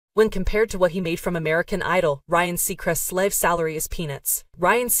When compared to what he made from American Idol, Ryan Seacrest's live salary is peanuts.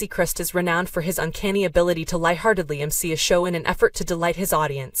 Ryan Seacrest is renowned for his uncanny ability to lightheartedly MC a show in an effort to delight his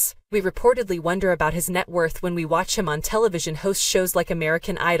audience. We reportedly wonder about his net worth when we watch him on television host shows like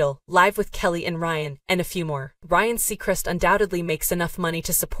American Idol, Live with Kelly and Ryan, and a few more. Ryan Seacrest undoubtedly makes enough money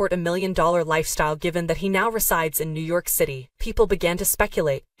to support a $1 million lifestyle given that he now resides in New York City. People began to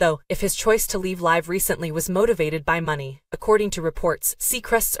speculate, though, if his choice to leave Live recently was motivated by money. According to reports,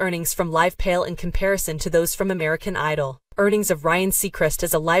 Seacrest's earnings from Live pale in comparison to those from American Idol. Earnings of Ryan Seacrest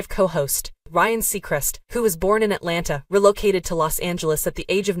as a Live co-host. Ryan Seacrest, who was born in Atlanta, relocated to Los Angeles at the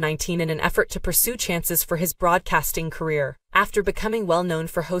age of 19 in an effort to pursue chances for his broadcasting career. After becoming well known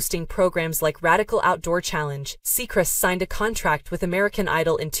for hosting programs like Radical Outdoor Challenge, Seacrest signed a contract with American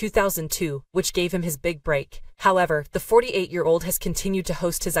Idol in 2002, which gave him his big break. However, the 48-year-old has continued to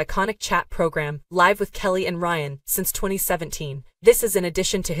host his iconic chat program, Live with Kelly and Ryan, since 2017. This is in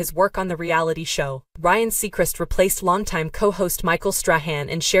addition to his work on the reality show. Ryan Seacrest replaced longtime co-host Michael Strahan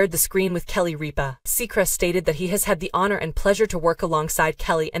and shared the screen with Kelly Ripa. Seacrest stated that he has had the honor and pleasure to work alongside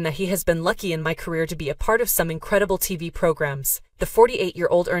Kelly and that he has been lucky in my career to be a part of some incredible TV programs. The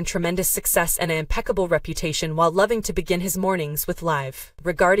 48-year-old earned tremendous success and an impeccable reputation while loving to begin his mornings with Live.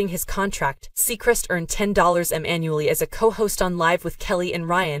 Regarding his contract, Seacrest earned $10 annually as a co-host on Live with Kelly and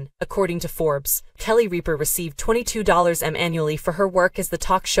Ryan, according to Forbes. Kelly Ripa received $22 annually for her work as the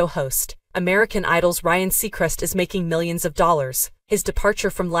talk show host. American Idol's Ryan Seacrest is making millions of dollars. His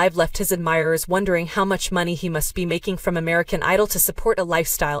departure from Live left his admirers wondering how much money he must be making from American Idol to support a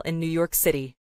lifestyle in New York City.